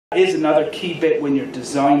Is another key bit when you're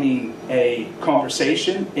designing a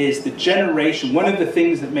conversation is the generation. One of the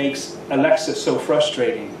things that makes Alexa so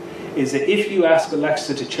frustrating is that if you ask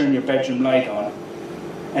Alexa to turn your bedroom light on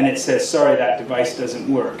and it says, sorry, that device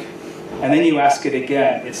doesn't work, and then you ask it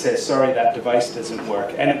again, it says, sorry, that device doesn't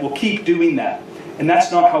work, and it will keep doing that. And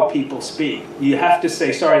that's not how people speak. You have to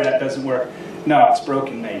say, sorry, that doesn't work. No, it's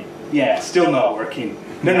broken, mate. Yeah, still not working.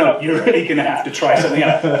 No, you're really going to have to try something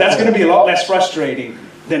else. That's going to be a lot less frustrating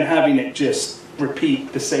than having it just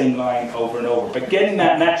repeat the same line over and over. But getting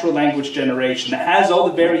that natural language generation that has all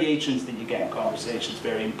the variations that you get in conversation is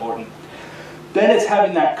very important. Then it's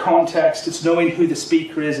having that context, it's knowing who the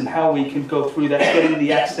speaker is and how we can go through that, getting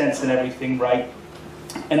the accents and everything right.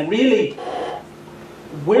 And really,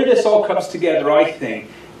 where this all comes together, I think,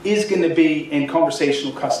 is going to be in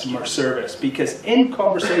conversational customer service. Because in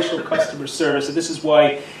conversational customer service, and this is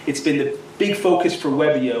why it's been the big focus for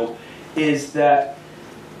Webio, is that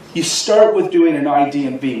you start with doing an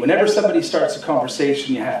ID&V. Whenever somebody starts a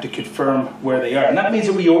conversation, you have to confirm where they are. And that means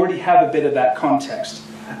that we already have a bit of that context.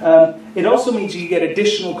 It also means you get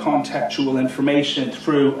additional contextual information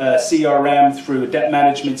through CRM, through a debt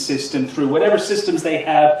management system, through whatever systems they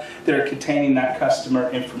have that are containing that customer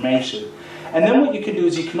information. And then what you can do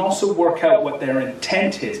is you can also work out what their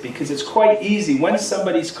intent is, because it's quite easy when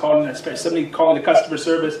somebody's calling, especially somebody calling a customer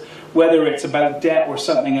service, whether it's about debt or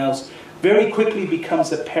something else, very quickly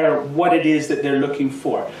becomes apparent what it is that they're looking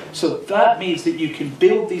for. So that means that you can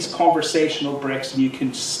build these conversational bricks and you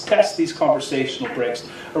can test these conversational bricks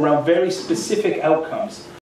around very specific outcomes.